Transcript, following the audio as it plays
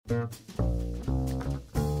Let him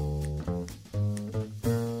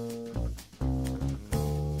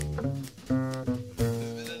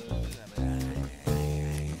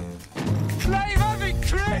have it,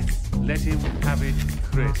 Chris. Let him have it,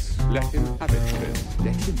 Chris. Let him have it, Chris.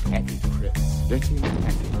 Let him have it, Chris. There's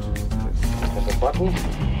a button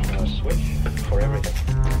and a switch for everything.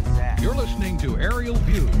 You're listening to Aerial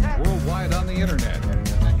View, worldwide on the internet.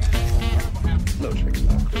 No tricks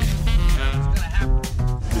now, Chris.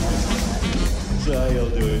 So how y'all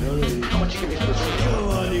doing? All right. How much you give me for this? Come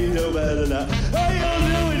on, you know better than that. How y'all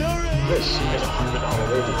doing? All right. This is $100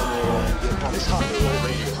 radio. Now, this hot new old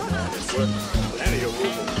radio is worth plenty of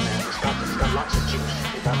rubles, man. It's got lots of juice.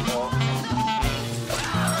 You got more.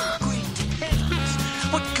 Great heavens!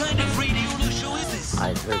 What kind of radio show is this?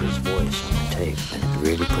 I'd heard his voice on the tape, and it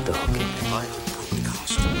really put the hook in. I've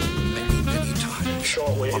broadcast many times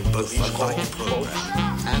Shortwave, on both the live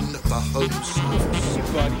program and the home service.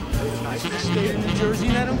 Nice to stay in New Jersey,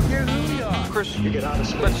 and I don't care who you are. Chris, you get out of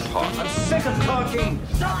space. Let's talk. I'm sick of talking.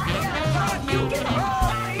 You get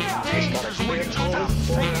out of here. He's got a clear tone,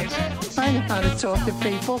 I know how to talk to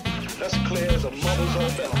people. that's clear as a mother's own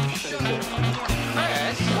bell.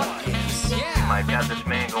 Might have this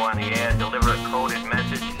man go on the air, deliver a coded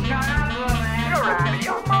message. You're out of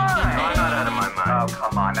your mind. No, I'm not out of my mind. Oh,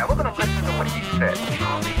 come on now. We're going to listen to what he said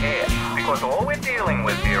on the air. Because all we're dealing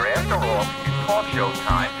with here, after all, is talk show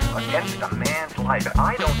time against a man's life.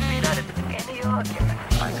 I don't see that as any argument.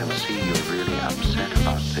 I can see you're really upset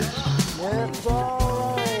about this. It's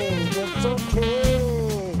all right. It's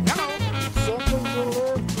okay. Something to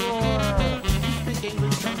live for. Speak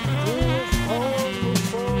English. Here's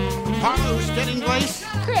home. Carlos, getting place?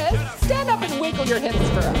 Chris, stand up and wiggle your hips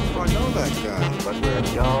for us. I know that guy. But we're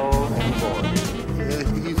dull and bored.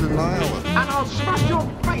 He's in Iowa. And I'll smash your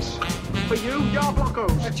face for you, your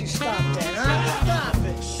blockos. Let you stop that, huh? Stop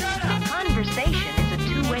it. Shut up. Conversation is a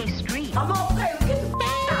two-way street. I'm okay. Get the f***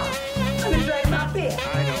 out. Let me drink my beer.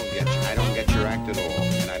 I don't get your act at all,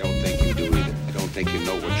 and I don't think you do either. I don't think you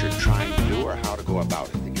know what you're trying to do or how to go about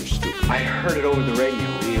it. I think you're stupid. I heard it over the radio.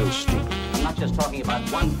 Real stupid. I'm not just talking about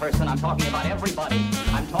one person, I'm talking about everybody.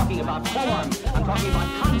 I'm talking about form, I'm talking about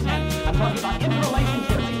content, I'm talking about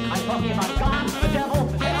interrelationships, I'm talking about God, the devil,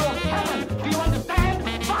 hell, heaven. Do you understand?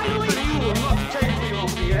 Finally! You will not take me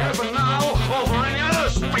off the air, but now, over any other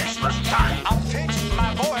spaceless time, I'll pitch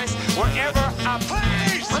my voice wherever I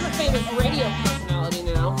please. I'm a famous radio personality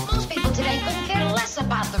now. Most people today couldn't care less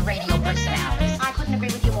about the radio personalities. I couldn't agree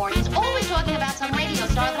with you more. He's always talking about some radio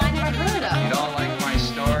star that I never heard of. You don't like my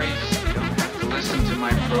stories? You don't have to listen to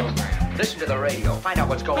my program. Listen to the radio. Find out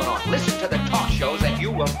what's going on. Listen to the talk shows and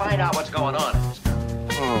you will find out what's going on.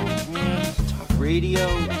 Oh, man. Talk radio?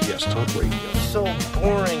 Yes, talk radio. So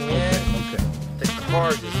boring, man. Okay. The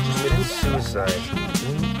cars is just committing suicide.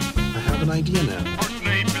 I have an idea now. First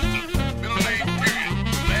name, mister. Middle name, period.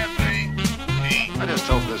 Last name, D. I just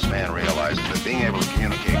hope this man realizes that being able to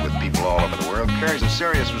communicate with people all over the world carries a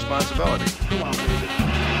serious responsibility. Come on, baby.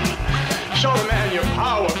 Show the man your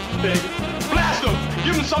power, baby. Blast him.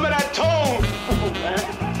 Give him some of that tone. Oh, man.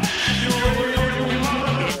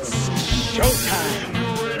 It's showtime.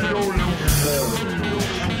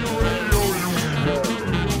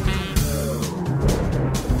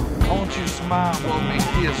 Won't you smile for me?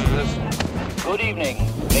 Here's this. Good evening,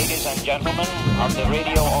 ladies and gentlemen of the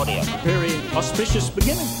radio audience. Very auspicious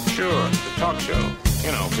beginning. Sure, the talk show.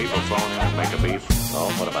 You know, people phone in and make a beef. Oh,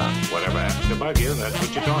 what about? Whatever happens to bug you, that's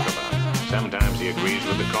what you talk about. Sometimes he agrees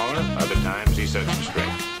with the caller, other times he sets him straight.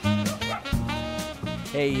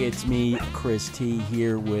 Hey, it's me, Chris T,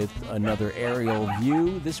 here with another aerial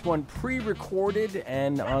view. This one pre-recorded,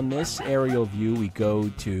 and on this aerial view, we go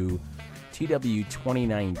to TW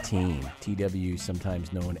 2019. TW,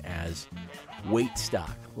 sometimes known as Weight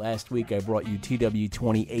Stock. Last week, I brought you TW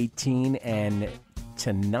 2018, and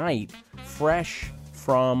tonight, fresh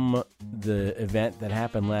from the event that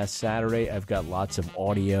happened last Saturday, I've got lots of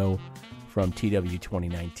audio from TW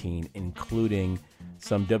 2019, including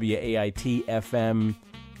some WAIT FM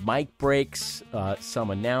mic breaks, some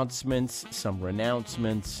announcements, some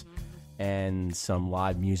renouncements, and some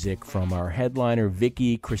live music from our headliner,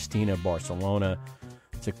 Vicky Cristina Barcelona,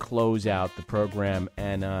 to close out the program.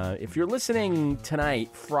 And if you're listening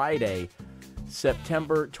tonight, Friday,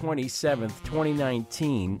 September 27th,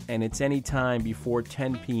 2019, and it's any time before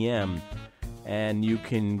 10 p.m., and you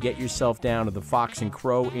can get yourself down to the Fox and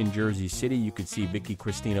Crow in Jersey City. You can see Vicky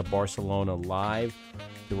Cristina Barcelona live.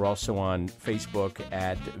 They're also on Facebook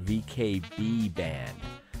at VKB Band.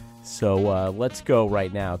 So let's go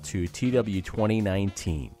right now to TW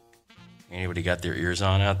 2019. Anybody got their ears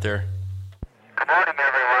on out there? Good morning,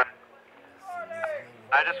 everyone.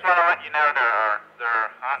 I just want to let you know there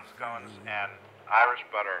are hot scones and Irish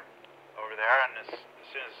butter over there, and as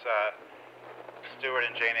soon as Stuart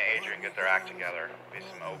and Jana Adrian get their act together, there'll be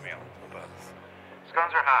some oatmeal. But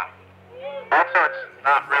scones are hot. Also, it's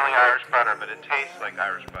not really Irish butter, but it tastes like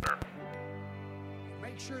Irish butter.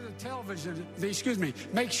 Make sure the television,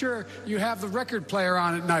 make sure you have the record player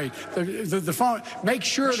on at night. The phone, make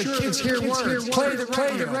sure the kids hear words. Play the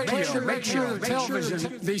radio. Make sure the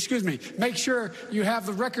television, make sure you have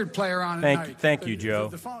the record player on at night. Thank you,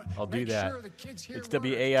 Joe. I'll do that. It's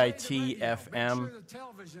WAIT FM,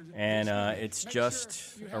 and it's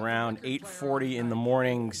just around 8:40 in the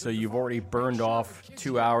morning, so you've already burned off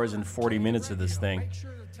 2 hours and 40 minutes of this thing.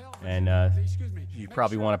 And you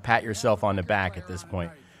probably want to pat yourself on the back at this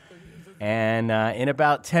point. And in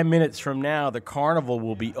about 10 minutes from now, the carnival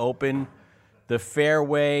will be open. The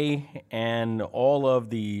fairway and all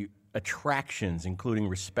of the attractions, including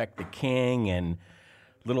Respect the King and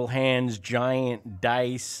Little Hand's Giant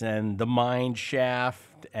Dice and the Mine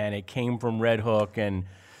Shaft, and It Came from Red Hook, and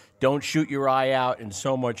Don't Shoot Your Eye Out, and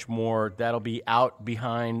so much more. That'll be out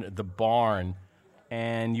behind the barn.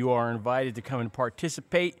 And you are invited to come and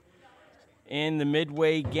participate in the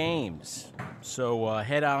Midway Games. So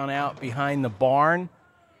head on out behind the barn.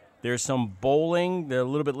 There's some bowling. A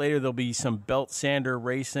little bit later, there'll be some belt sander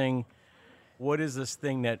racing. What is this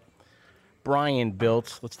thing that Brian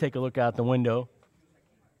built? Let's take a look out the window.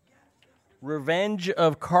 Revenge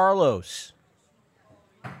of Carlos.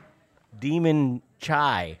 Demon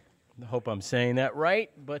Chai. I hope I'm saying that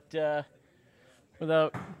right. But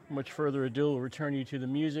without much further ado, we'll return you to the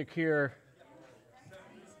music here.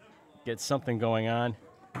 Get something going on.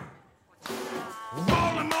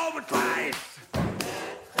 Roll him over twice.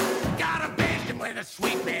 Gotta baste him with a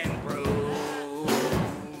sweet man brew.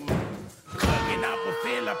 Cooking up a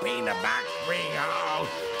Filipino box spring hall.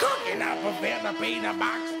 Cooking up a Filipino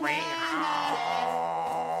box spring hall.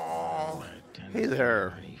 Hey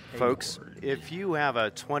there, folks. If you have a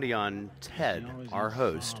 20 on Ted, our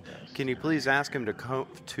host, can you please ask him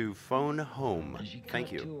to phone home?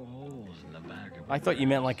 Thank you. I thought you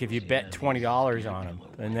meant like if you bet $20 on him,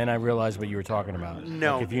 and then I realized what you were talking about.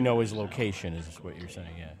 No. Like if you know his location is what you're saying,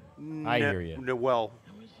 yeah. I hear you. No, well,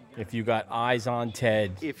 if you got eyes on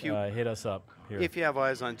Ted, hit us up here. If you have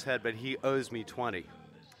eyes on Ted, but he owes me 20.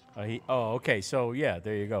 Okay, so yeah,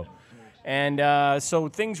 there you go. And so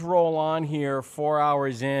things roll on here 4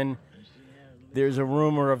 hours in. There's a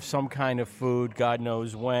rumor of some kind of food, God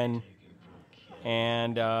knows when.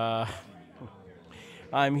 And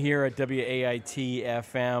I'm here at WAIT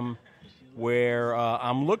FM where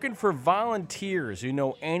I'm looking for volunteers who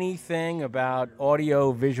know anything about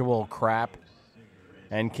audio-visual crap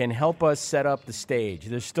and can help us set up the stage.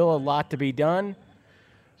 There's still a lot to be done.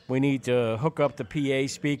 We need to hook up the PA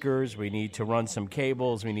speakers. We need to run some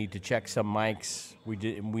cables. We need to check some mics.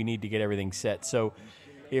 We need to get everything set. So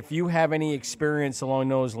if you have any experience along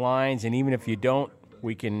those lines, and even if you don't,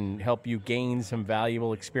 we can help you gain some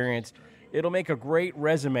valuable experience. It'll make a great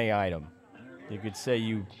resume item. You could say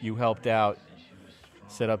you helped out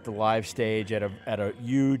set up the live stage at a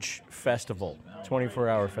huge festival,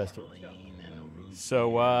 24-hour festival.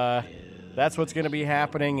 So that's what's going to be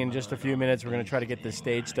happening in just a few minutes. We're going to try to get this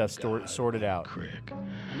stage stuff sorted out.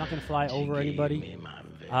 I'm not going to fly over anybody.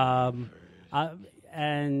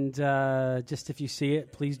 And just if you see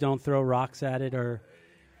it, please don't throw rocks at it or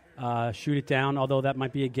shoot it down, although that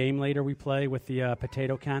might be a game later we play with the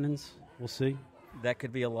potato cannons. We'll see. That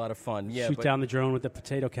could be a lot of fun. Yeah, shoot down the drone with the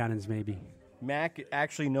potato cannons, maybe. Mac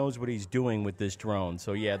actually knows what he's doing with this drone.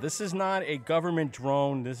 So, yeah, this is not a government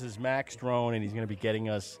drone. This is Mac's drone, and he's going to be getting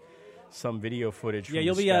us some video footage from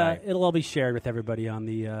the sky. It'll all be shared with everybody on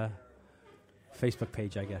the Facebook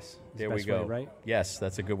page, I guess. There we go. Way, right? Yes,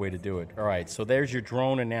 that's a good way to do it. All right, so there's your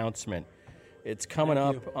drone announcement. It's coming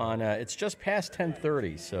up on, it's just past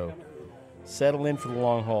 10:30, so settle in for the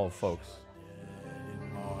long haul, folks.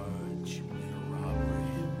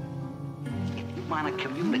 You want to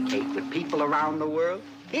communicate with people around the world?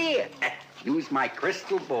 Here, use my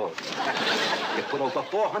crystal ball. You put over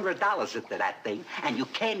 $400 into that thing, and you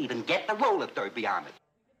can't even get the roller derby on it.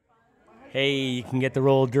 Hey, you can get the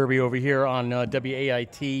roller derby over here on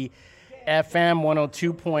WAIT FM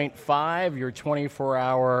 102.5, your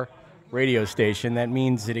 24-hour radio station. That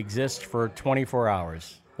means it exists for 24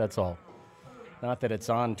 hours. That's all. Not that it's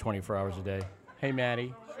on 24 hours a day. Hey,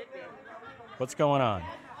 Maddie. What's going on?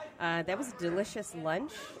 That was a delicious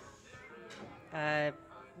lunch.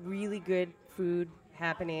 Really good food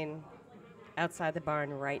happening outside the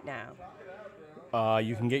barn right now.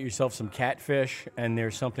 You can get yourself some catfish, and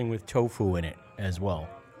there's something with tofu in it as well.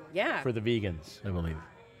 Yeah. For the vegans, I believe.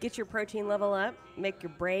 get your protein level up, make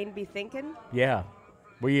your brain be thinking. Yeah.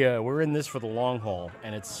 We're in this for the long haul,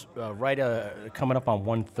 and it's coming up on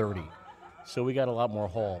 1:30. So we got a lot more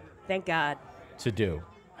haul Thank God. to do.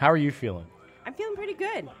 How are you feeling? I'm feeling pretty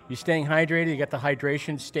good. You staying hydrated? You got the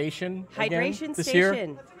hydration station again Hydration this year?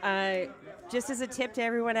 station. Just as a tip to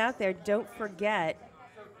everyone out there, don't forget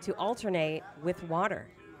to alternate with water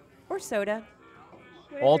or soda.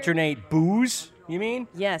 Whatever. Alternate booze, you mean?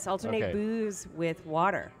 Yes, alternate Okay. booze with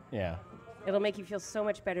water. Yeah. It'll make you feel so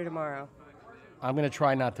much better tomorrow. I'm going to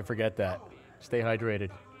try not to forget that. Stay hydrated.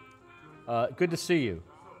 Good to see you,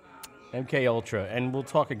 MK Ultra. And we'll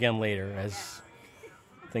talk again later as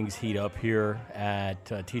things heat up here at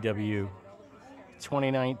TW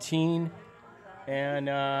 2019. And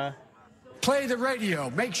Play the radio.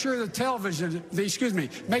 Make sure the television,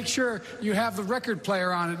 make sure you have the record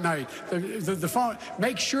player on at night. The phone,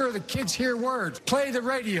 make sure the kids hear words. Play the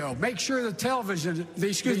radio. Make sure the television,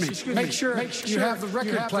 make sure you have the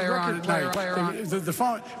record player on at night. The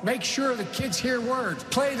phone, make sure the kids hear words.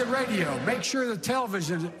 Play the radio. Make sure the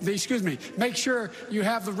television, make sure you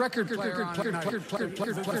have the record player on at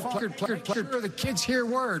night. Make sure the kids hear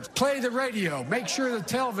words. Play the radio. Make sure the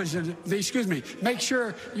television, make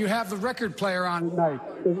sure you have the record player on at night.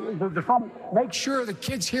 The phone, make sure the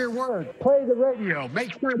kids hear words. Play the radio.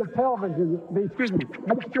 Make sure the television, make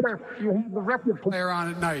sure you have the record player on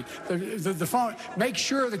at night. The phone, make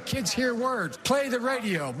sure the kids hear words. Play the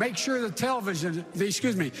radio. Make sure the television,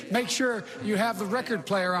 make sure you have the record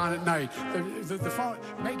player on at night. The phone,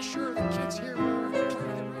 make sure the kids hear words.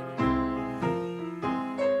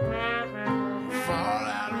 Fall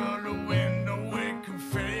out of the window with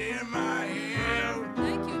confetti in my hair.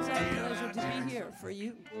 Thank you. It's our pleasure to be here for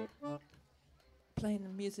you. Playing the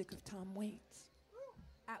music of Tom Waits.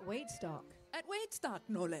 At Waitstock. At Waitstock,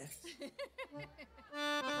 no less.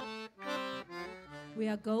 We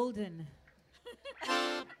are golden.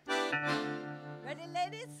 Ready,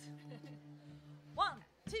 ladies? 1,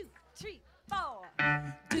 2, 3, 4.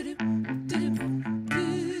 Do-do, do-do,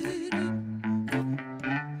 do-do.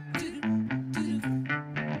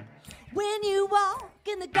 When you walk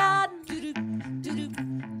in the garden,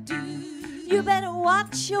 you better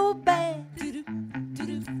watch your back.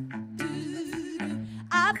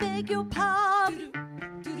 I beg your pardon.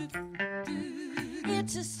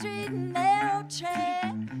 It's a straight and narrow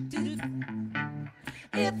track.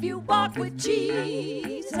 If you walk with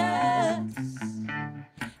Jesus,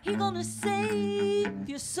 He's gonna save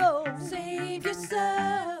your soul. Save your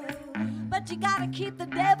soul. But you gotta keep the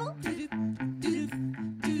devil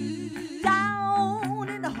down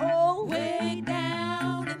in the hole. Way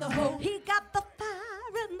down in the hole. He got the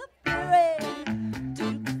fire and the bread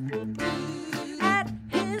at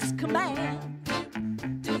his command.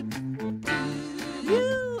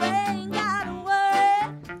 You ain't gotta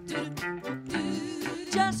worry.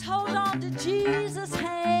 Just hold on to Jesus'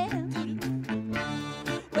 hand.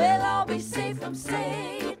 We'll all be safe from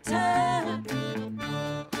Satan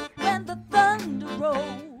when the thunder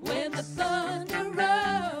rolls. When the thunder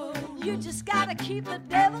rolls. You just gotta keep the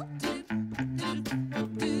devil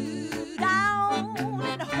down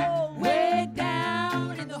in the hole. Way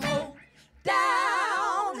down in the hole.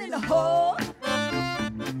 Down in the hole.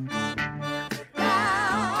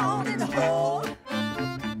 Down in the hole.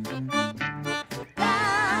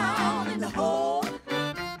 Down in the hole.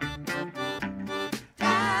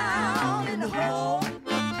 Down in the hole.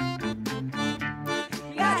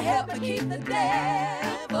 You gotta help me keep the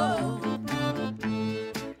devil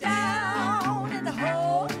down in the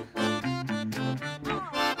hole.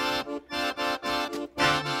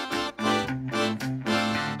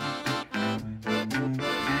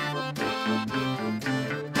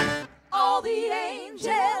 All the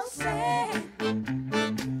angels sing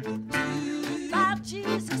about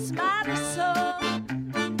Jesus' mighty son.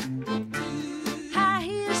 How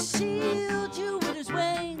He'll shield you with His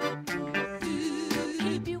wing,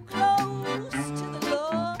 keep you close to the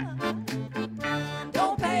Lord.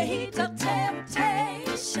 Don't pay heed to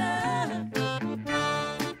temptation,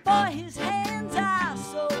 for His hands are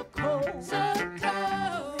so cold. So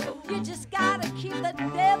cold. You just gotta keep the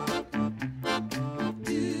devil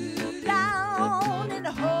down in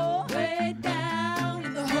the hole. Way down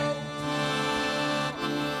in the hole.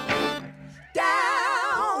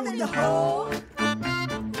 Down in the hole.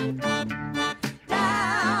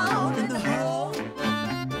 Down in the hole.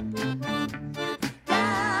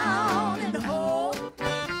 Down in the hole.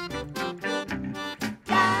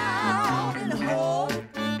 Down in the hole.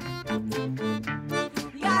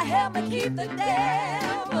 You gotta help me keep the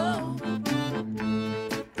devil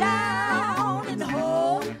down in the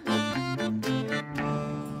hole.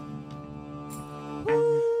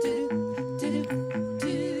 Ooh.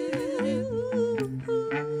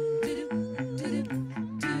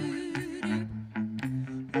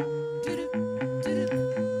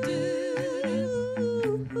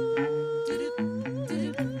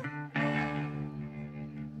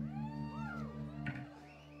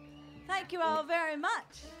 Thank you all very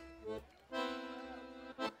much.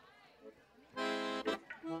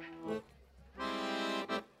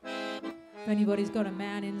 If anybody's got a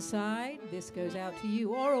man inside, this goes out to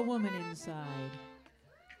you, or a woman inside.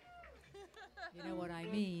 You know what I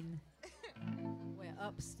mean? We're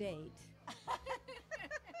upstate.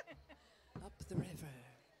 Up the river.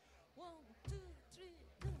 1, 2, 3,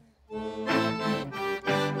 go.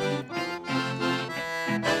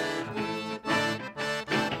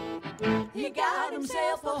 He got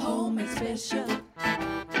himself a homemade special.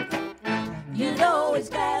 You know his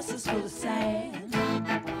glass is full of sand,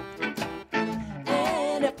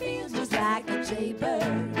 and it feels just like a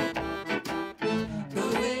jaybird the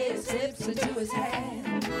way it slips into his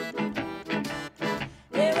hand.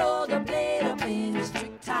 They roll the blade up in his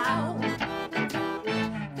trick towel.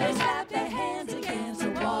 They slap their hands against the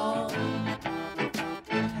wall.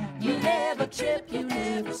 You never trip, you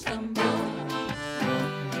never stumble.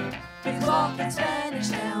 He's walking Spanish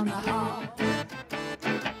down the hall.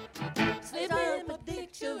 Slip him a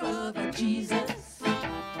picture of a Jesus.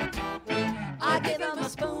 I give him a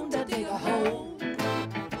spoon to dig a hole.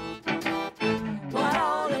 What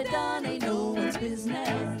all they done ain't no one's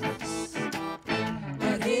business.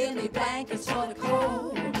 But Henry blankets for the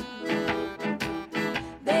cold.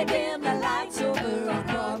 They dim the lights over on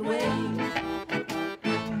Broadway.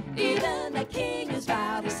 Even the king has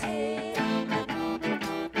bowed his head.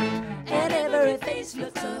 And every face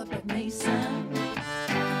looks up at Mason.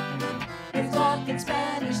 He's walking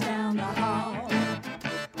Spanish down the hall.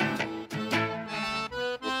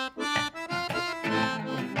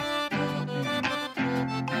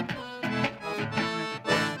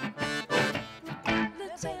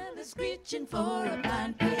 Lieutenant screeching for a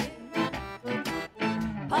blind pig.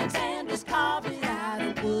 Punk Sanders carved it out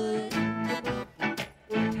of wood.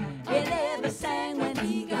 He never sang when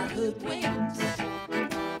he got hoodwinked.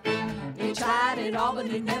 He tried it all, but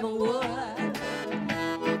he never would.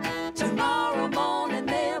 Tomorrow morning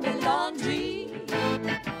there'll be laundry,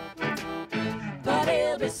 but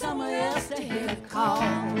he'll be somewhere else to hear the call.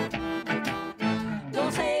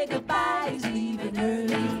 Don't say goodbye, he's leaving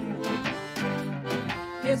early.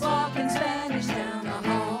 He's walking Spanish down the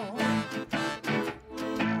hall.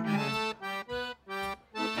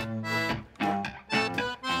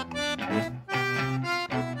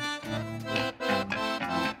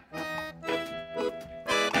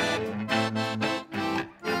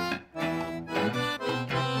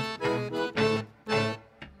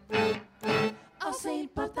 Oh,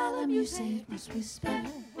 St. Bartholomew said was whisper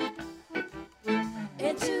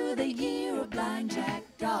into the ear of blind Jack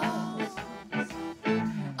Dawes.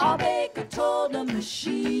 All Baker told the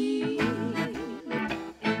machine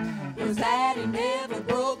was that he never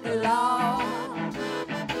broke the law.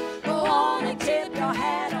 Go on and tip your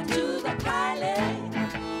hat onto the pilot.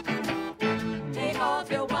 Take off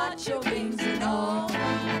your watch, your rings and all.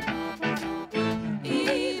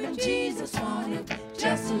 Even Jesus wanted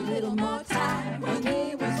just a little more time when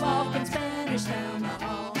he was walking Spanish down the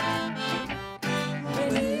hall.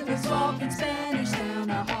 When he was walking Spanish down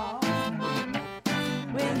the hall.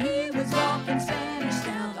 When he was walking Spanish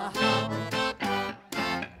down the hall.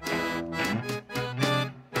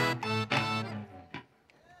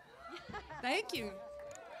 Thank you.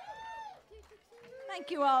 Thank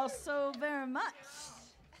you all so very much.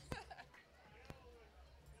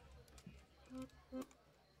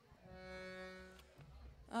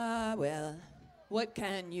 Well, what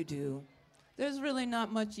can you do? There's really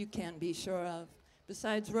not much you can be sure of,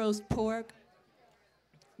 besides roast pork,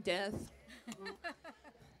 death,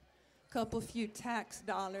 couple few tax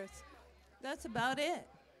dollars. That's about it.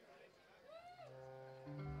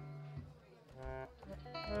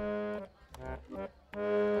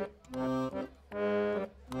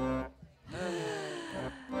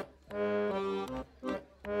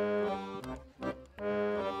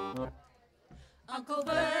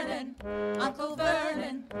 Uncle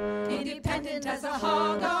Vernon, independent as a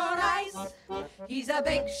hog on ice. He's a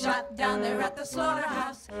big shot down there at the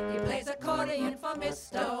slaughterhouse. He plays accordion for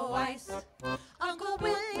Mr. Weiss. Uncle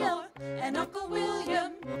William and Uncle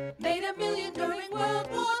William made $1 million during World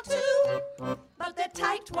War II. But they're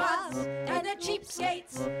tightwads and they're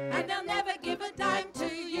cheapskates, and they'll never give a dime to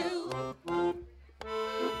you.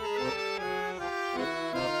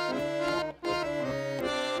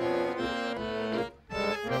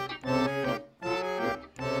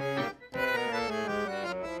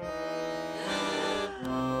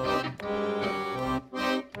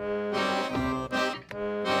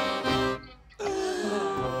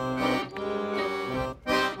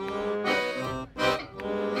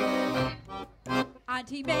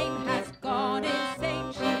 Auntie Mame has gone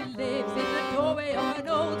insane. She lives in the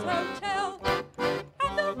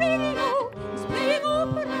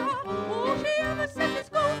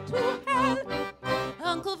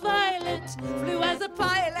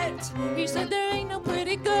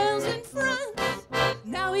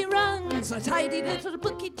owns a tidy little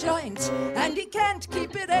bookie joint, and he can't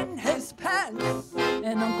keep it in his pants.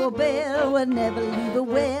 And Uncle Bill would never leave a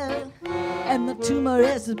will, and the tumor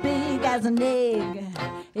is as big as an egg.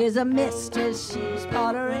 Is a mistress, she's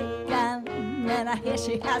Puerto Rican, and I hear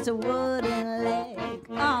she has a wooden leg.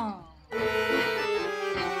 Oh.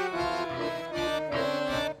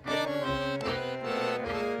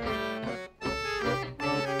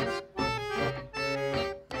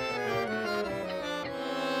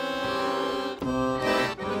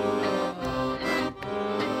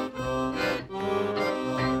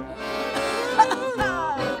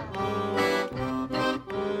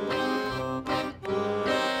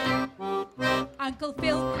 Uncle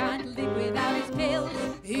Phil can't live without his pills.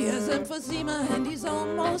 He has emphysema and he's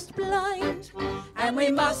almost blind. And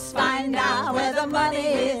we must find out where the money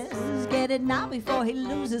is. Get it now before he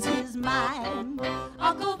loses his mind.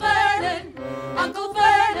 Uncle Vernon,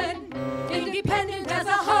 independent as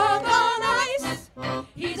a hog on ice.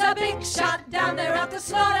 He's a big shot down there at the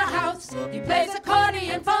slaughterhouse. He plays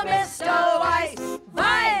accordion for Mr. Weiss.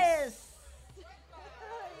 Weiss!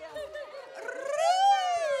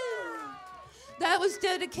 That was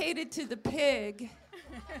dedicated to the pig.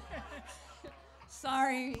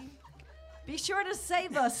 Sorry. Be sure to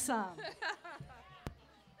save us some.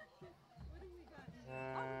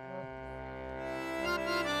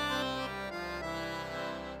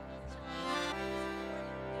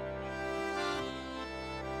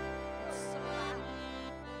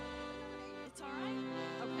 It's all right?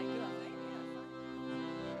 Okay, good.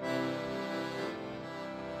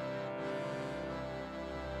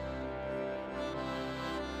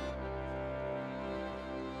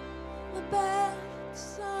 The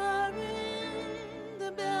bats are in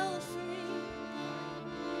the belfry.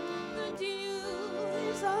 The dew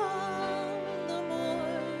is on the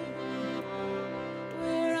moor.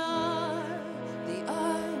 Where are the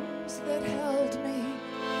arms that held me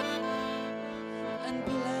and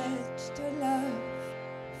pledged to love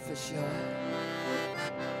for sure?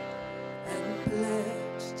 And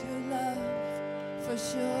pledged to love for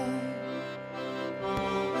sure.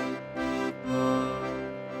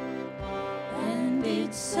 And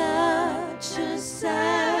it's such a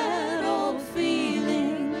sad old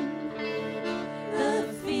feeling.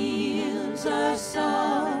 The fields are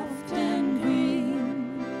soft and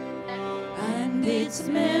green, and it's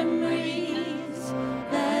memories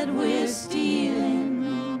that we're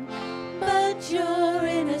stealing. But you're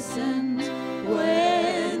innocent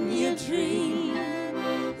when you dream.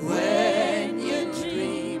 When you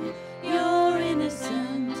dream, you're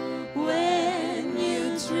innocent when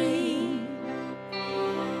you dream.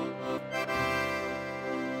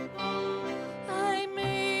 I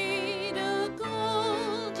made a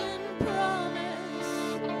golden promise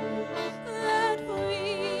that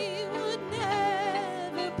we would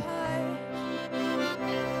never part.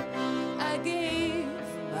 I gave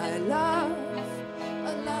my love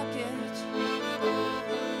a locket,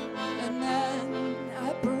 and then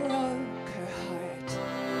I broke her heart.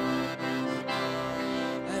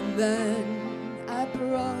 And then I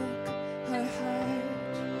broke her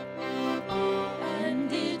heart.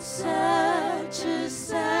 And it's such a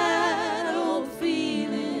sad old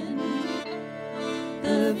feeling.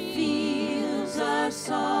 The fields are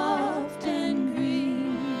soft and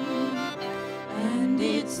green, and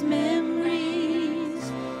it's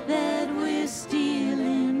memories that we're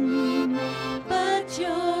stealing. But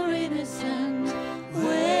you're innocent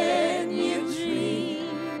when you dream.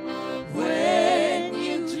 When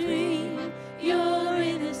you dream, you're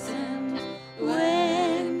innocent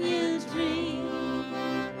when you dream.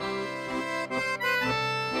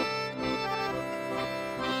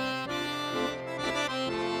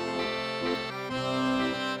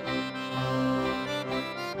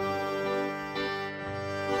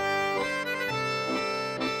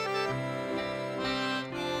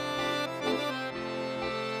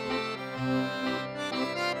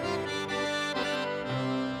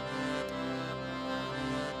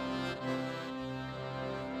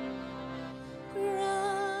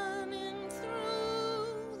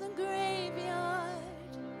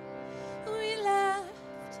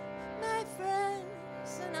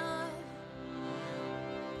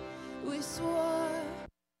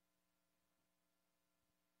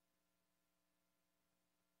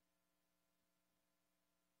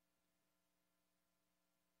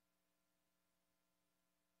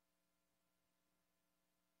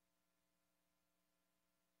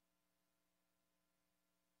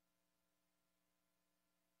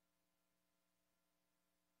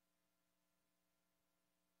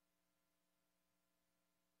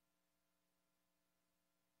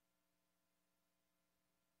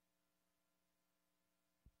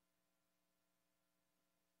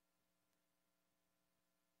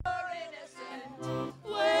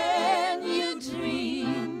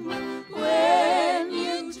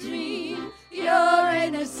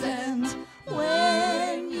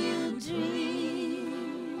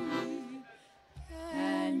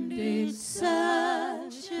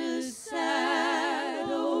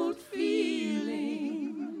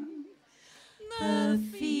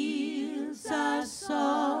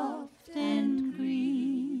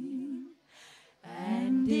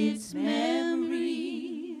 it's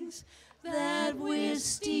memories that we're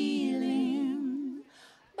stealing,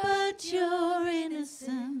 but you're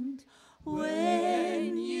innocent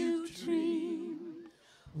when you dream.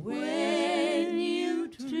 When you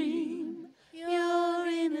dream, you're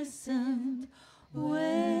innocent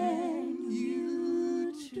when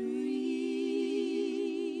you dream.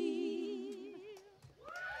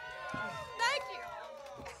 Thank you.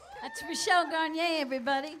 That's Rochelle Garnier,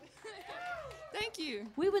 everybody. Thank you.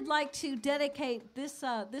 We would like to dedicate this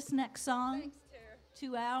this next song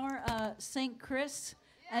to our St. Chris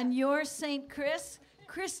and your St. Chris.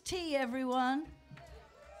 Chris T, everyone.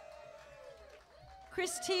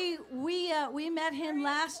 Chris T, we met him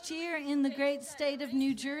last year in the great state of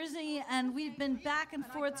New Jersey, and we've been back and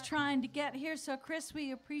forth trying to get here. So, Chris,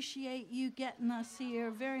 we appreciate you getting us here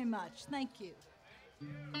very much. Thank you.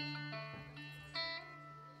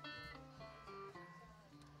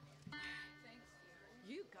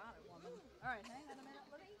 You got it, woman. All right, hang on a minute.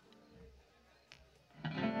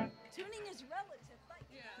 Tuning is relative. Thank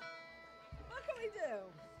you. What can we do?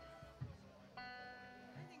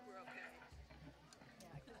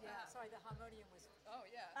 Sorry, the harmonium was. Oh,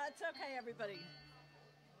 yeah. It's okay, everybody.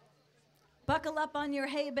 Buckle up on your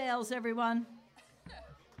hay bales, everyone.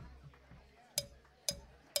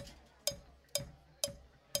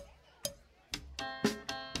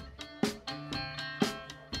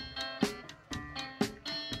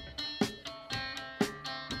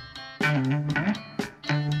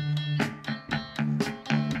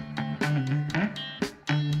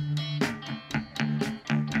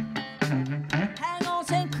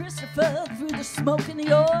 Through the smoke and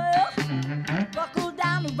the oil, buckle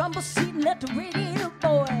down the rumble seat and let the radiator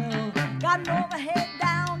boil. Got an overhead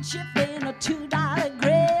downshift and a $2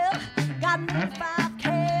 grill. Got an 85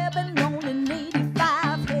 cab and only an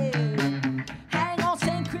 85 head. Hang on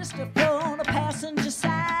St. Christopher on the passenger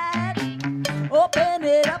side. Open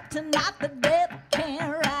it up tonight, the devil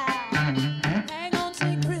can't ride. Hang on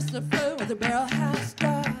St. Christopher with a barrel house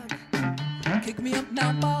dog. Kick me up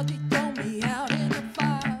Mount Baldy, throw me out in the fog.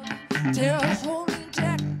 Tear a hole in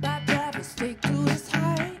Jack by driver stake to his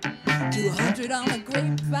height. 200 on a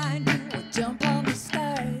grapevine, do a jump on the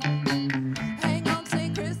sky. Hang on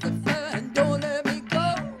St. Christopher and don't let me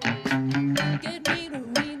go. Get me to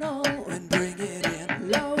Reno and bring it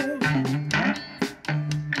in low.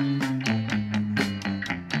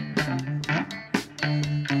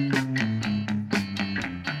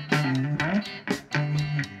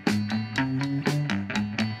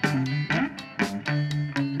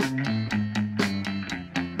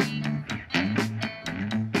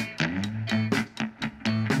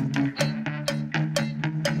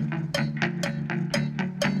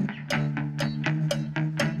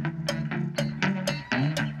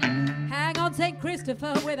 St.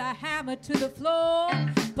 Christopher with a hammer to the floor.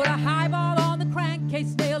 Put a highball on the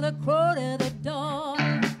crankcase, nail a crow to the door.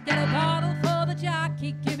 Get a bottle for the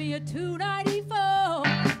jockey, give me a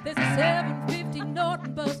 $2.94. There's a 750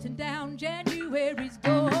 Norton busting down January's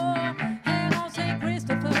door. Hang on St.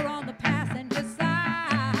 Christopher on the passenger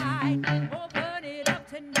side. Open it up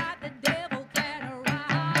tonight, the devil can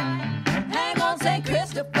ride. Hang on St.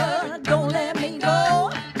 Christopher, don't let me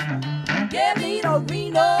go. Get me to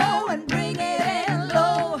Reno and bring it in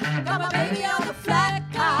low. Got my baby on the flat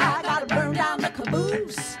car, gotta burn down the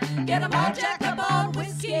caboose. Get 'em all jacked up on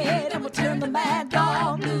whiskey, and we'll turn the mad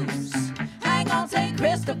dog loose. Hang on St.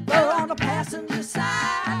 Christopher on the passenger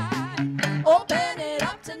side. Open it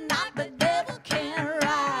up tonight, the devil can't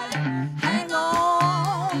ride. Hang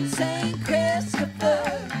on St. Christopher.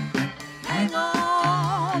 Hang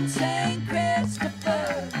on St.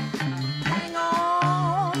 Christopher. Hang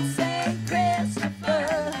on St.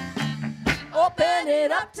 Christopher. Open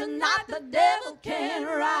it up tonight, the devil can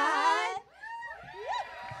ride.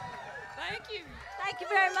 Thank you. Thank you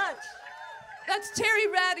very much. That's Terry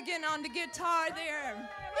Radigan on the guitar there.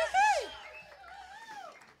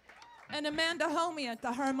 And Amanda Homey at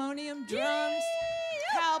the harmonium, drums,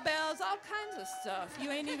 cowbells, all kinds of stuff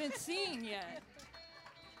you ain't even seen yet.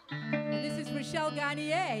 And this is Rochelle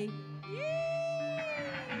Garnier. Thank you.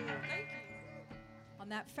 On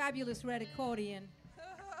that fabulous red accordion.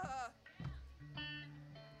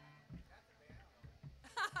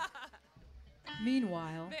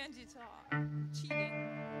 Meanwhile,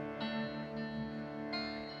 cheating.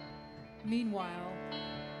 Meanwhile,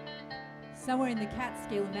 somewhere in the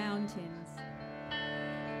Catskill Mountains,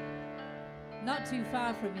 not too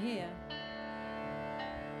far from here,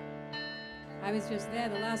 I was just there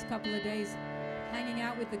the last couple of days hanging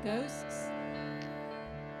out with the ghosts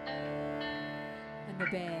and the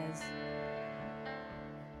bears.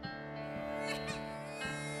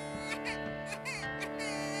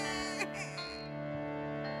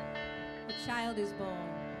 child is born.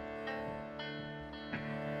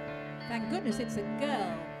 Thank goodness it's a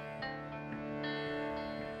girl.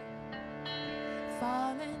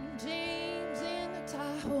 Fallen dreams in the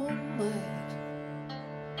Tahoe mud.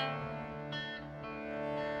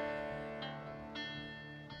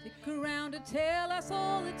 Stick around to tell us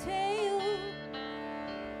all the tale.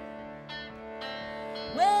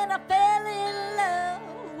 When I fell in love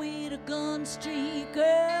with a Gun Street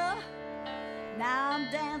girl, now I'm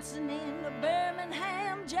dancing in the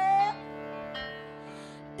Birmingham jail.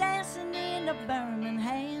 Dancing in the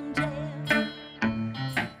Birmingham jail.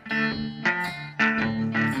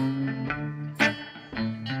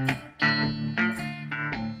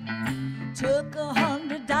 Took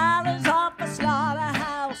 $100 off a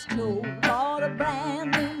slaughterhouse tool. Bought a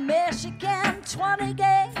brand new Michigan 20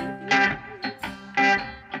 gauge.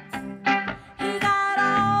 He got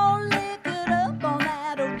all liquored up on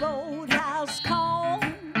that roadhouse call.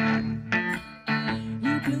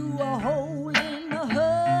 He blew a hole in the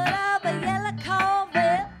hood of a yellow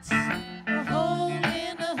Corvette. A hole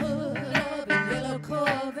in the hood of a yellow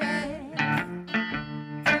Corvette.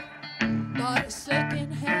 Bought a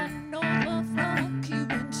second-hand Nova from a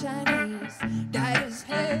Cuban Chinese. Dyed his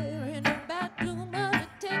hair in the bathroom of a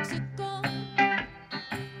Texaco.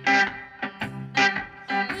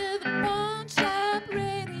 With a pawn shop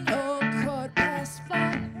radio,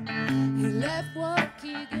 5:15. He left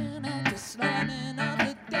Waukegan at the slamming of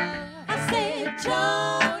the door. I said,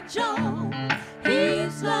 John, John,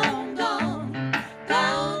 he's long gone.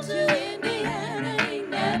 Gone to Indiana, ain't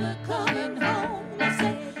never coming home. I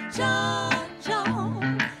said, John,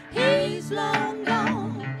 John, he's long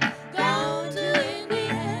gone. Gone to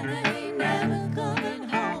Indiana, ain't never coming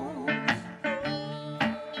home.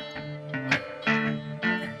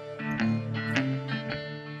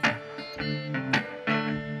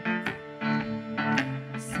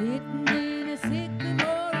 Sitting in a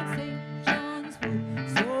sycamore in St. John's Wood,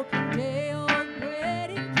 soaking day-old bread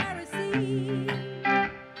in kerosene.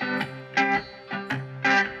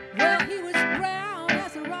 Well, he was brown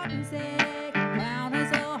as a robin's egg, brown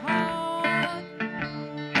as a hog.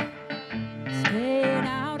 Stayed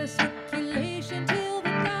out of circulation till the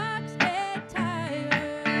dogs get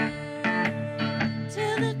tired.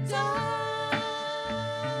 Till the dogs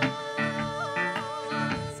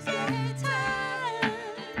get tired.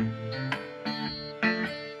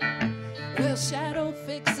 Well, Shadow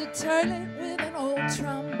fixed a toilet with an old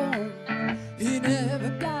trombone. He never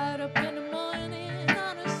got up in the morning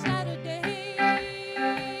on a Saturday.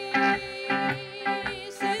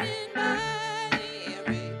 Sitting by the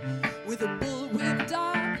Erie with a bullwhip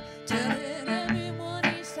dog, telling everyone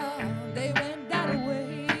he saw they went that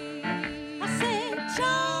way. I said,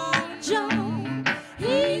 John, John,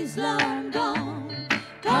 he's long gone.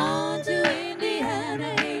 Gone to Indiana,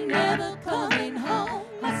 ain't never coming home.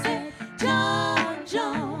 I said, John,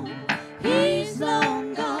 John, he's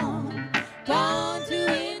long gone. Gone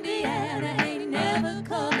to Indiana, ain't never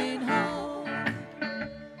coming home.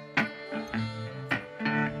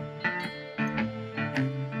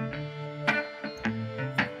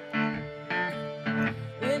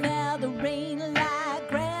 Well, now the rain like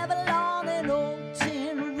gravel on an old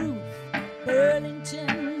tin roof.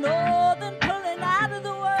 Burlington Northern pulling out of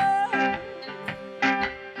the world.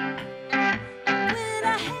 With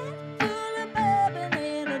a head full of bourbon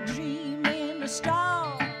and a dream in the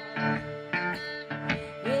stall.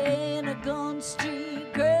 And a Gun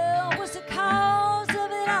Street girl was the cause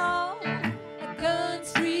of it all. A Gun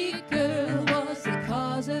Street girl was the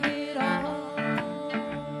cause of it all.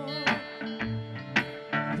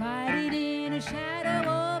 Riding in a shadow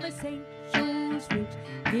of a St. Joe's Ridge.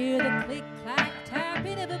 Hear the click, clack,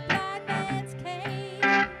 tapping of a blind man's cane.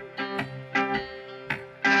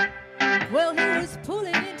 Well, he was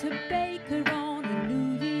pulling into Baker on a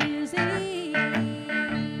New Year's Eve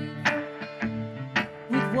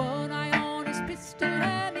with one eye on his pistol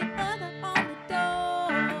and the other on the door.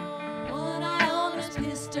 One eye on his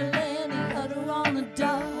pistol and the other on the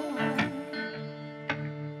door.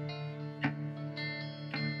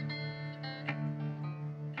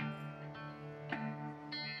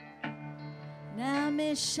 Now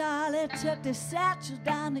Miss Charlotte took the satchel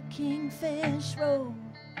down the Kingfish Road.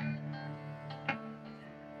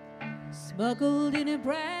 Smuggled in a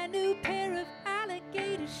brand new pair of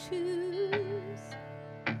alligator shoes.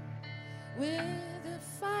 With a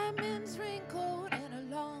fireman's raincoat and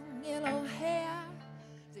a long yellow hair,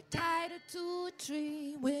 they tied her to a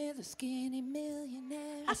tree with a skinny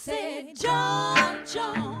millionaire. I said, John,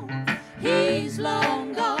 John, he's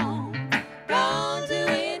long gone. Gone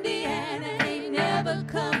to Indiana, ain't never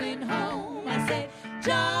coming home. I said,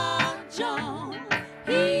 John, John,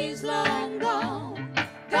 he's long gone.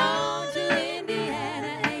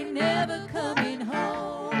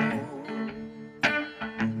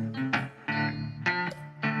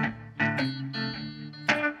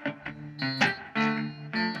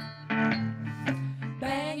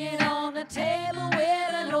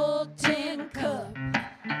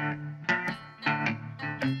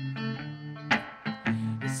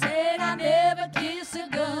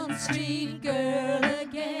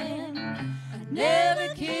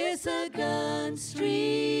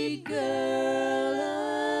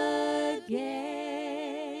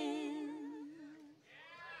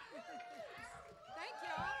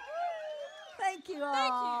 Thank you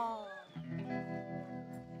all.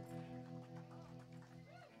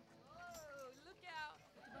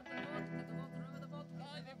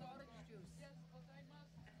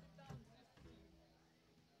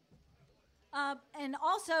 And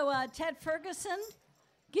also Ted Ferguson.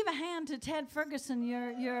 Give a hand to Ted Ferguson,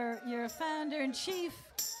 your founder and chief,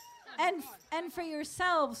 and for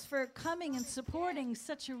yourselves for coming and supporting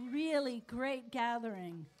such a really great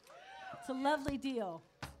gathering. It's a lovely deal.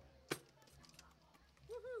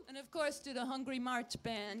 And of course to the Hungry March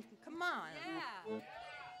Band. Come on. Yeah.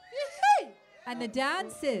 And the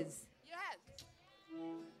dances. Yes.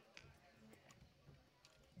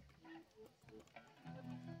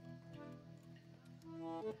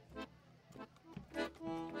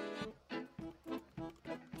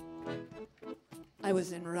 I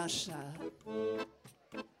was in Russia.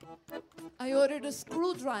 I ordered a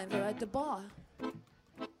screwdriver at the bar.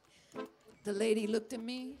 The lady looked at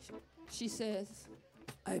me. She says,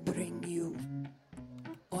 I bring you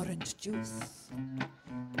orange juice.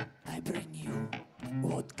 I bring you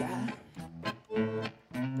vodka.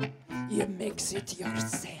 You mix it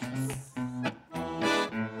yourself.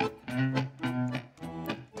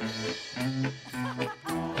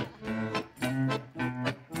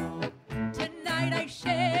 Tonight I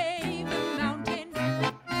shave the mountain.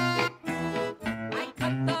 I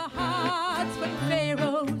cut the hearts from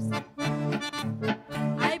pharaohs.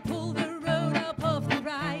 I pull the road up off the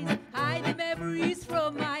rise. Hide the memories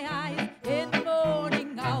from my eyes. In the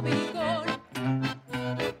morning I'll be gone.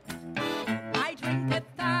 I drink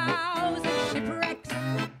 1,000 shipwrecks.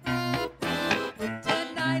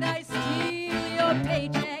 Tonight I steal your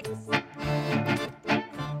paychecks.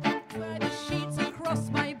 By the sheets across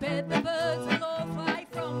my bed, the birds will all fly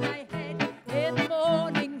from my head. In the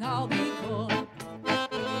morning I'll be gone.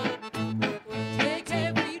 Take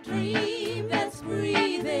every dream that's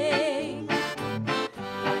breathing.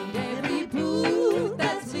 Find every booth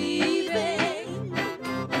that's leaving.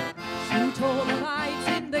 Shoot all the lights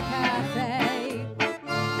in the cafe.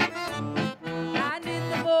 And in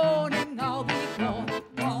the morning I'll be gone,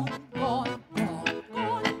 gone, gone, gone,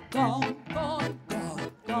 gone, gone, gone,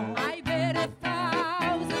 gone, gone. I bet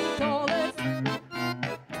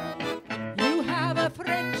 $1,000 you have a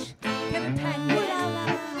French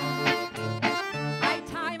companion. I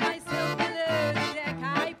tie myself below the deck.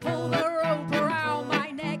 I pull the rope around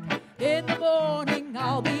my neck. In the morning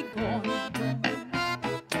I'll be gone.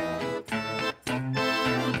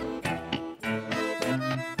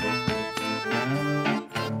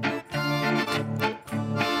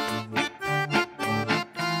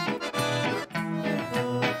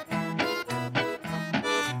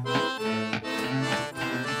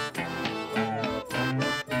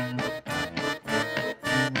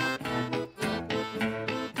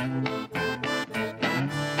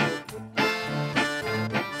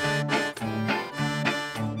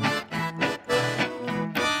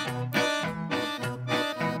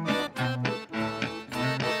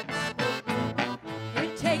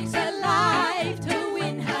 It takes a life to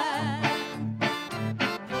win her.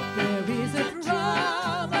 There is a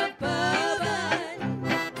drum of bourbon,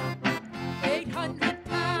 800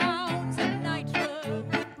 pounds of nitro.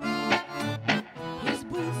 His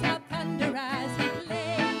boots are thunder as he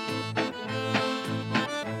plays.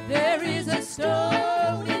 There is a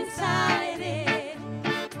stone inside it.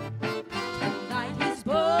 Tonight his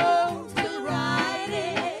bones will ride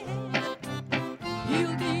it.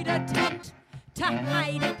 He'll need a tent to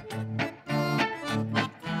hide it. And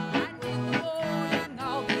in the morning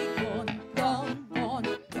I'll be gone, gone,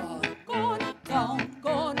 gone, gone, gone, gone,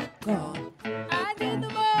 gone, gone. And in the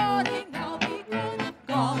morning I'll be gone,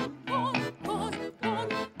 gone, gone, gone, gone,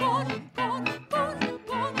 gone, gone, gone,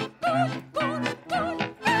 gone, gone,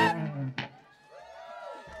 gone, gone.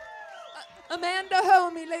 Amanda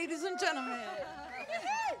Homey, ladies and gentlemen.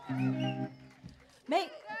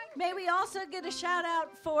 May we also get a shout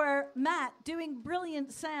out for Matt doing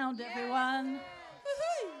brilliant sound, everyone.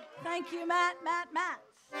 Thank you, Matt.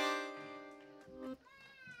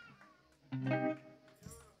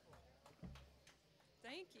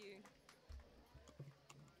 Thank you.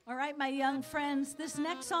 All right, my young friends, this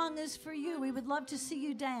next song is for you. We would love to see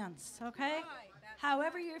you dance, okay?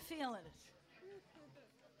 However you're feeling it.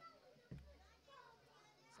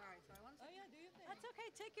 That's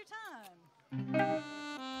okay, take your time.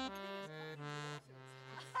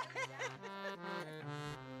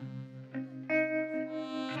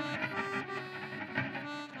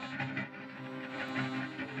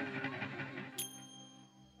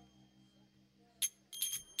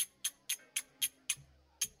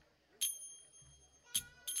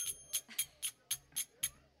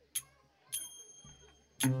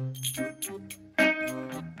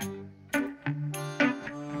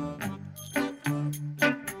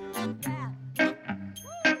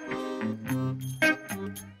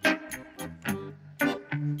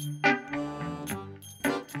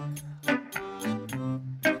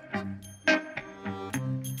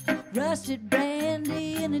 Rusted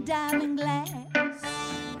brandy in a diamond glass.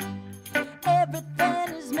 Everything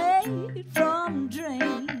is made from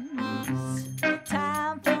dreams.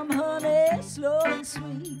 Time from honey, slow and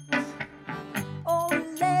sweet.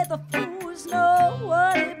 Only the fools know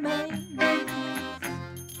what it means.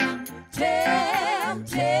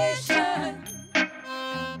 Temptation,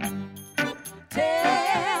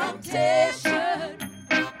 temptation,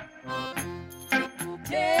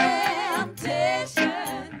 temptation.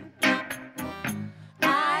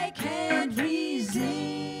 I can't resist.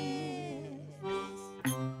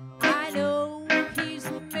 I know he's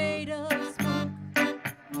made of smoke,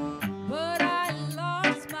 but I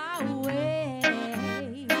lost my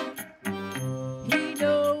way. He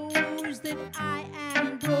knows that I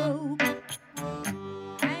am broke,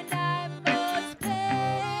 and I must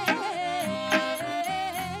pay.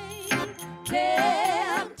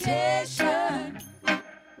 Temptation,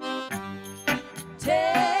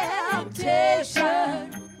 temptation,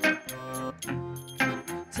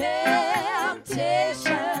 temptation.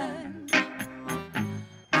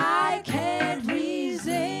 I can't resist.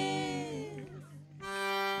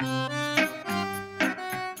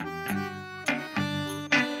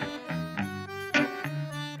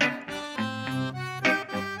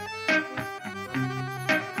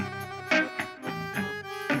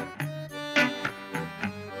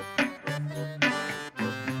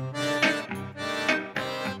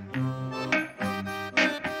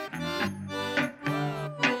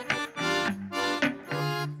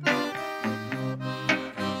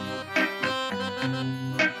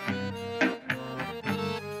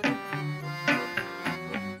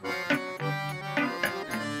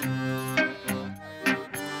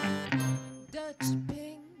 Dutch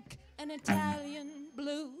pink and Italian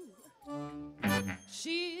blue.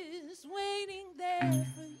 She's waiting there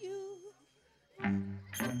for you.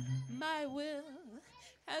 My will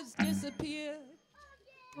has disappeared,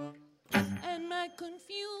 and my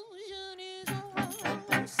confusion is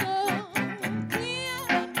oh so clear.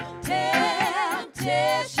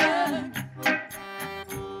 Temptation,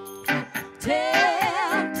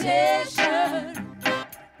 temptation,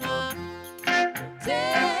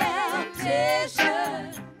 temptation.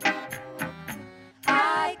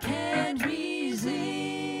 I can't resist.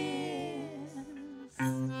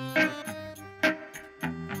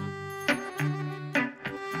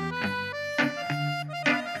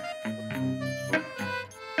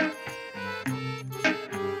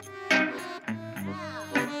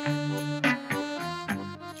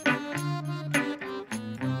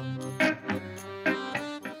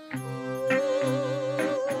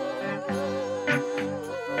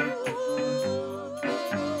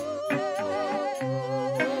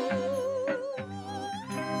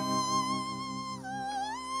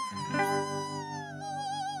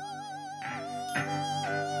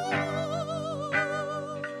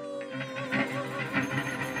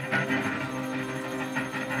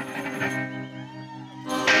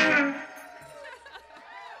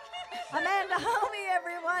 Amanda Homey,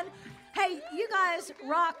 everyone. Hey, you guys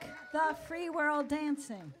rock the free world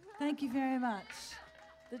dancing. Thank you very much.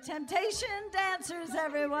 The Temptation Dancers,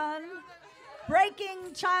 everyone.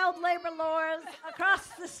 Breaking child labor laws across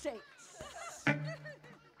the states.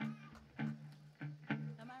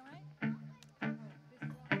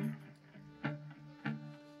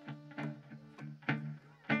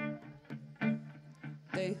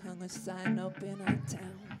 They hung a sign up in our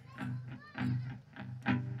town.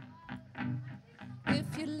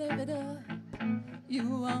 If you live it up, you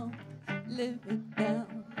won't live it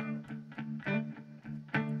down.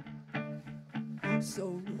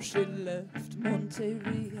 So she left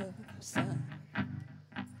Monteria sign,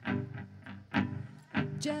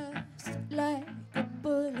 just like a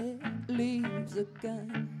bullet leaves a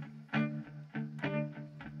gun.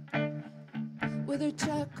 With her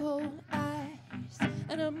charcoal eyes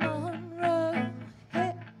and her Monroe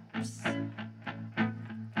hips,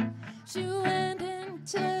 she went and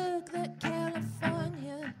took that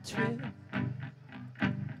California trip.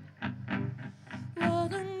 Well,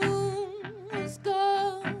 the moon was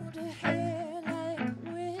gold, her hair like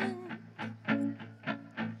wind.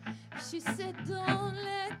 She said, don't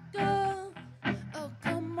let go, oh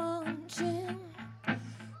come on, Jim.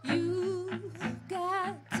 You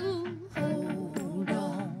got to hold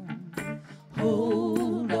on.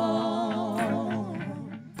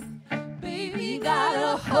 Baby,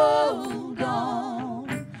 gotta hold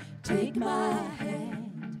on. Take my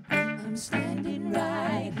hand, I'm standing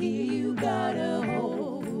right here. You gotta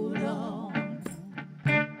hold on.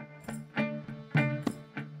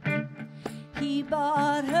 He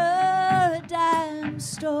bought her a dime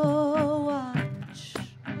store watch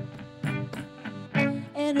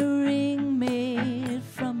and a ring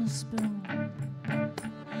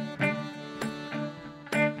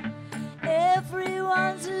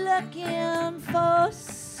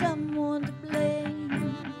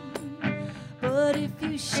But if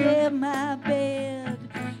you share my bed,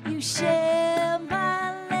 you share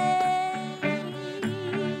my name.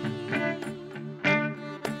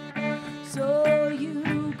 So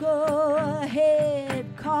you go ahead,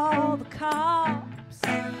 call the cops.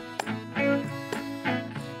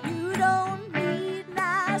 You don't need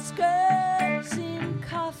nice skirts in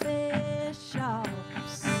coffee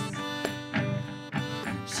shops.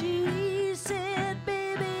 She said,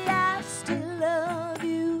 baby, I still love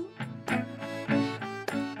you.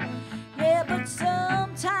 Yeah, but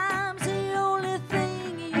sometimes the only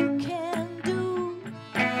thing you can do,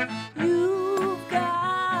 you've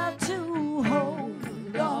got to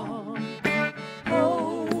hold on,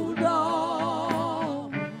 hold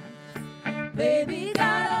on. Baby,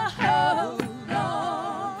 gotta hold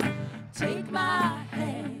on. Take my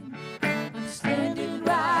hand, I'm standing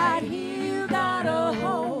right here. You gotta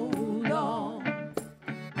hold on.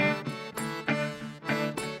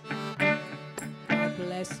 God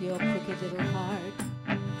bless your crooked little heart.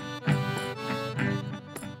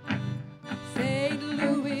 St.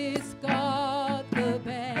 Louis got the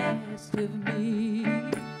best of me.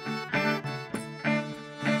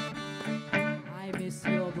 I miss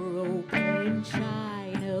your broken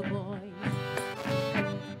China voice.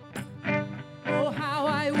 Oh, how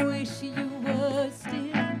I wish you were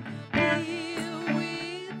still here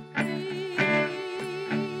with me.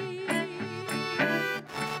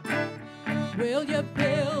 Will you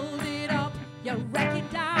build it up, you wreck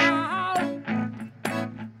it down?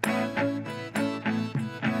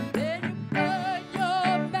 Then you burn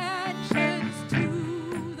your mansions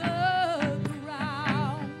to the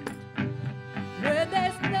ground. When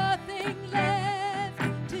there's nothing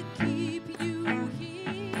left to keep you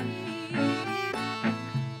here,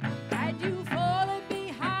 and you've fallen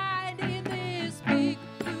behind in this big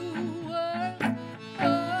blue world.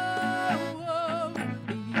 Oh,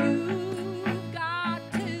 you've got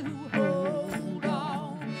to hold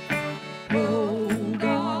on, hold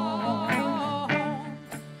on.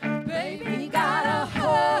 Baby, gotta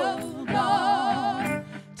hold on.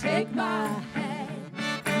 Take my hand,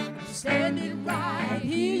 I'm standing right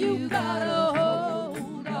here. You gotta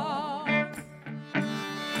hold on.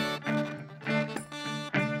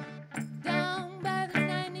 Down by the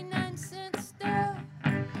 99-cent store.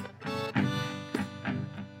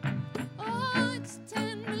 Oh, it's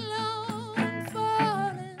 10 below and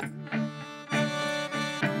falling.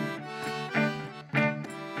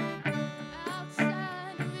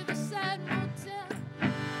 Outside the Riverside Motel,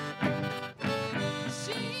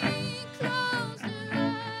 she closed her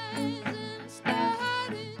eyes and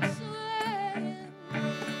started swaying.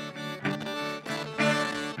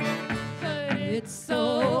 But it's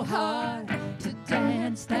so hard to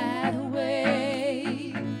dance that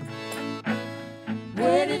way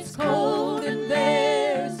when it's cold and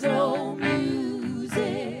there's no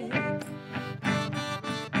music,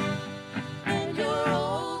 and your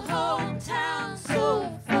old hometown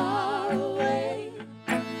so far away.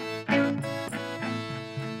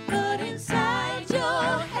 But inside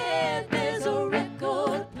your head there's a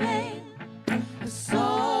record playing a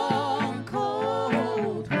song called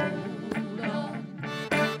Hold On,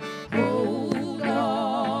 Hold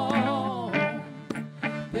On.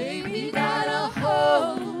 Baby, gotta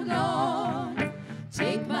hold on.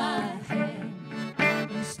 Take my hand,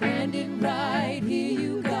 I'm standing right here.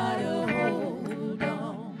 You gotta hold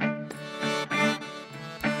on,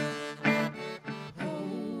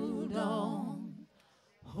 hold on,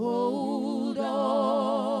 hold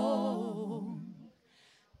on.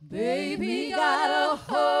 Baby, gotta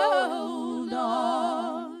hold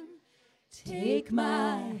on. Take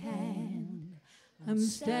my hand, I'm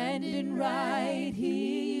standing right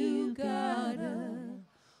here. You gotta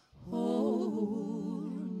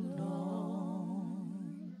hold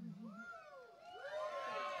on.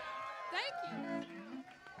 Thank you.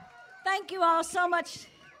 Thank you all so much.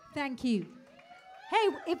 Thank you. Hey,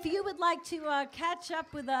 if you would like to catch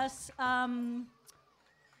up with us, a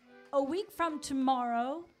week from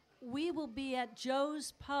tomorrow, we will be at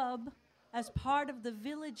Joe's Pub as part of the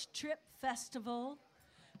Village Trip Festival.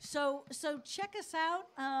 So check us out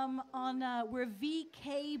on we're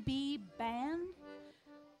VKB Band.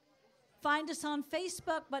 Find us on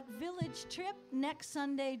Facebook, but Village Trip next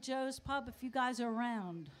Sunday, Joe's Pub, if you guys are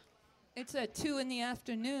around. It's at 2 in the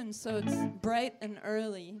afternoon, so it's bright and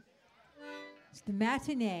early. It's the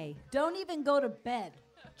matinee. Don't even go to bed.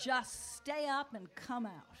 Just stay up and come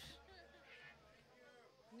out.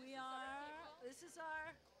 This is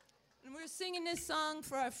our... And we're singing this song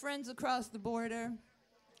for our friends across the border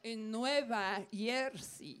in Nueva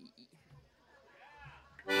Jersey.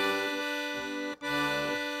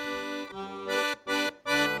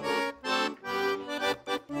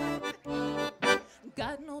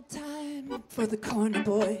 for the corner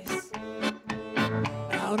boys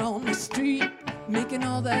out on the street making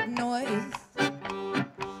all that noise,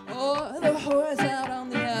 or the whores out on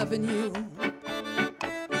the avenue.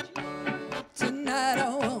 Tonight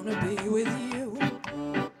I wanna be with you.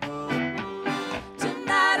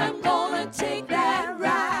 Tonight I'm gonna take that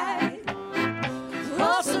ride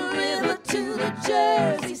across the river to the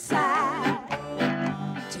Jersey side.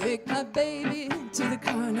 Take my baby to the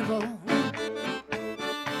carnival,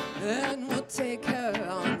 and we'll take her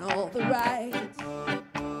on all the rides.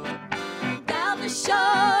 Down the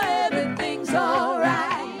shore, everything's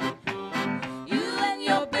alright. You and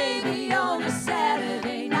your baby on a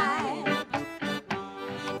Saturday night.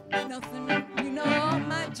 Nothing, you know, all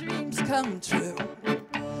my dreams come true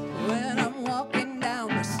when I'm walking down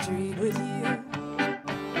the street with you.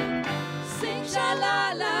 Sing sha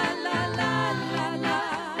la la la la la la.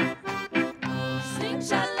 Sing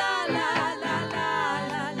sha la la la la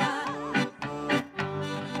la la.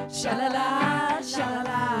 Sha la la, sha la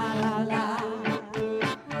la la la.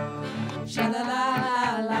 Sha la la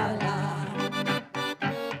la la la.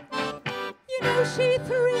 You know she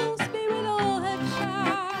thrills me with all her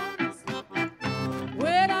charms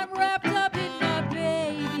when I'm wrapped up in my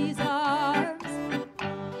baby's arms.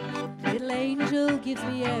 Little angel gives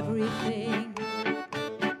me everything.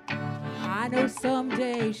 I know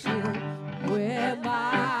someday she'll wear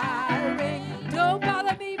my ring. Don't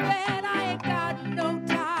bother me, man, I ain't got no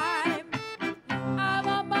time. I'm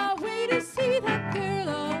on my way to see that girl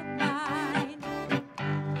of mine.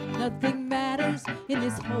 Nothing matters in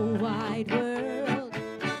this whole wide world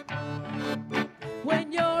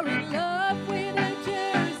when you're in love with a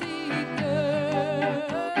Jersey girl.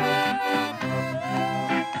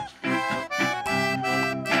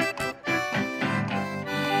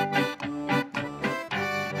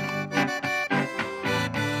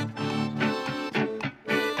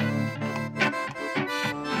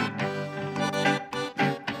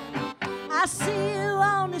 I see you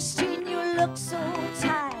on the street and you look so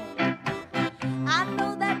tired. I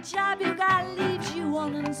know that job you got leaves you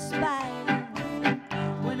uninspired.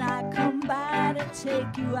 When I come by to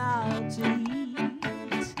take you out to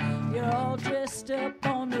eat, you're all dressed up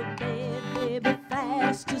on the bed, baby,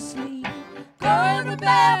 fast asleep. Go in the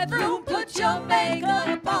bathroom, put your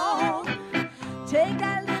makeup on. Take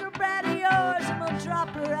that little brat of yours and we'll drop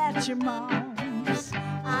her at your mom's.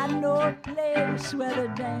 I know a place where the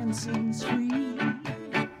dancing's free.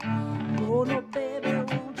 Oh no, baby,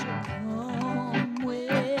 won't you come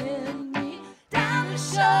with me? Down the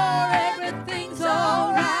shore, everything's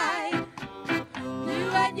alright.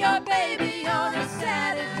 You and your baby on a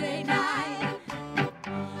Saturday night.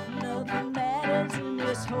 Nothing matters in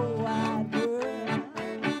this whole wide world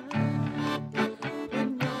when you're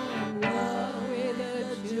in love with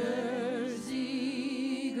a Jersey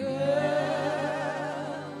girl.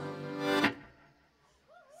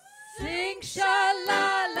 Sing sha la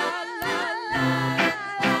la la la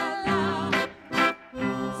la la.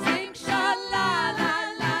 Sing sha la la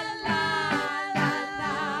la la la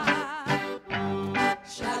la.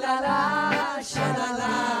 Sha la la, sha la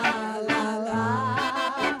la la la.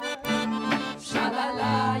 Sha la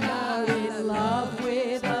la, you're in love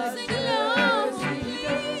with a Jersey girl.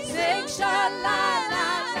 Sing sha la la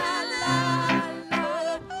la la la.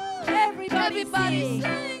 Everybody sing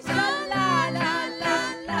sha la la la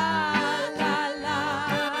la la la.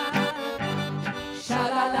 Sha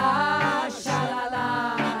la la, sha la la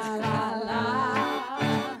la la.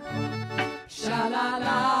 Sha la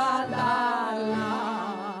la la la.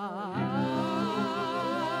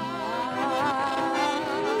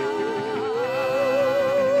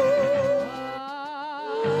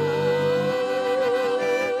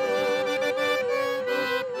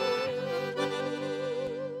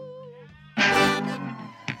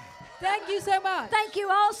 Thank you so much. Thank you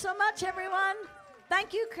all so much, everyone.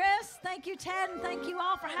 Thank you, Chris. Thank you, Ted. And thank you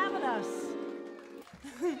all for having us.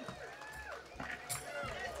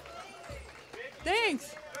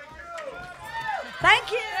 Thanks.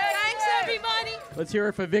 Thank you. Thanks, everybody. Let's hear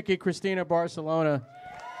it for Vicky Cristina Barcelona.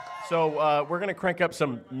 So we're going to crank up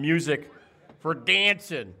some music for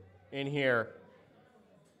dancing in here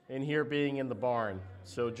being in the barn.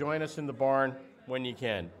 So join us in the barn when you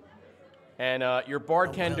can. And your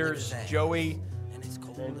bartenders, Joey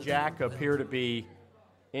and Jack, appear to be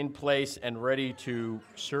in place and ready to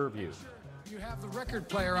serve you. You have the record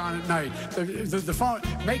player on at night. The phone.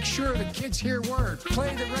 Make sure the kids hear words.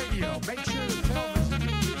 Play the radio. Make sure the television.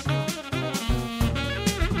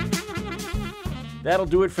 That'll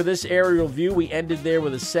do it for this aerial view. We ended there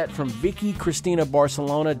with a set from Vicky Cristina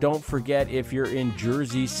Barcelona. Don't forget, if you're in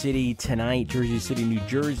Jersey City tonight, Jersey City, New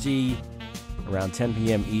Jersey, Around 10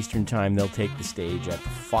 p.m. Eastern Time, they'll take the stage at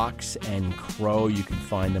Fox and Crow. You can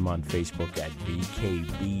find them on Facebook at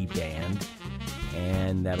VKB Band.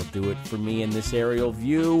 And that'll do it for me in this aerial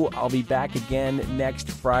view. I'll be back again next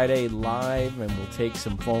Friday live, and we'll take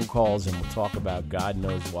some phone calls and we'll talk about God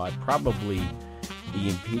knows what. Probably the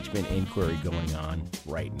impeachment inquiry going on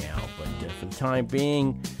right now. But for the time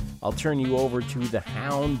being, I'll turn you over to the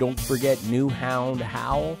Hound. Don't forget New Hound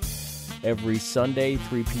Howl every Sunday,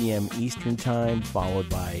 3 p.m. Eastern Time, followed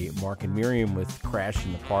by Mark and Miriam with Crash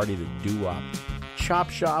and the Party, the doo-wop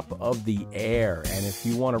chop shop of the air. And if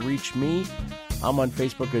you want to reach me, I'm on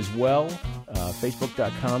Facebook as well,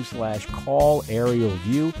 facebook.com/call Aerial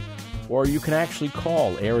View, or you can actually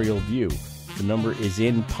call Aerial View. The number is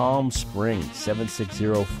in Palm Springs,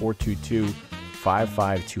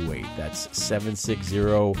 760-422-5528. That's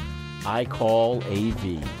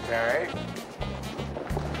 760-I-CALL-AV.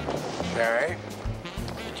 Perry?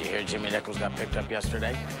 Did you hear Jimmy Nichols got picked up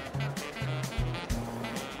yesterday?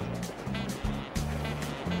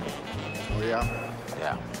 Oh, yeah?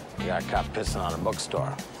 Yeah. He got caught pissing on a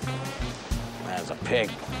bookstore. Man's a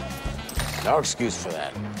pig. No excuse for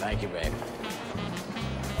that. Thank you, babe.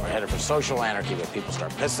 We're headed for social anarchy where people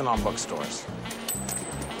start pissing on bookstores.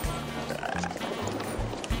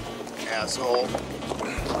 Asshole.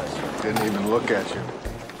 Didn't even look at you.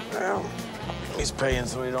 Well, he's paying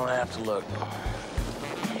so he don't have to look.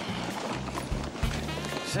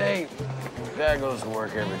 Say, the guy goes to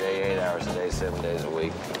work every day, 8 hours a day, 7 days a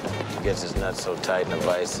week. He gets his nuts so tight in a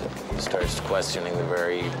vice that he starts questioning the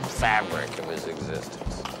very fabric of his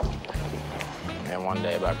existence. And one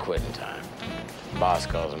day, about quitting time, the boss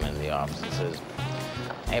calls him into the office and says,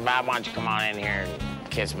 "Hey, Bob, why don't you come on in here and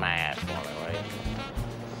kiss my ass for me, will you?"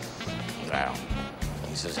 Well,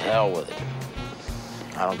 he says, "Hell with it.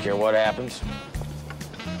 I don't care what happens.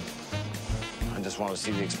 I just want to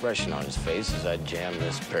see the expression on his face as I jam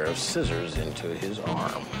this pair of scissors into his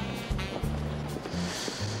arm."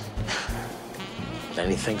 Then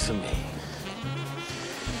he thinks of me.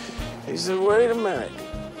 He said, "Wait a minute.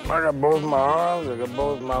 I got both my arms, I got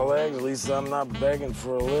both my legs. At least I'm not begging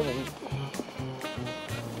for a living."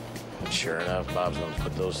 And sure enough, Bob's gonna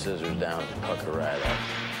put those scissors down and pucker right up.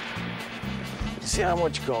 You see, I'm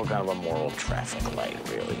what you call kind of a moral traffic light,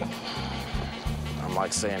 really. I'm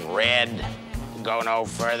like saying, "Red, go no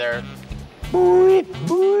further." Boot,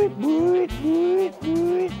 boot, boot, boot,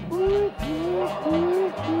 boot, boot, boot,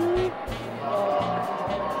 boot, boot.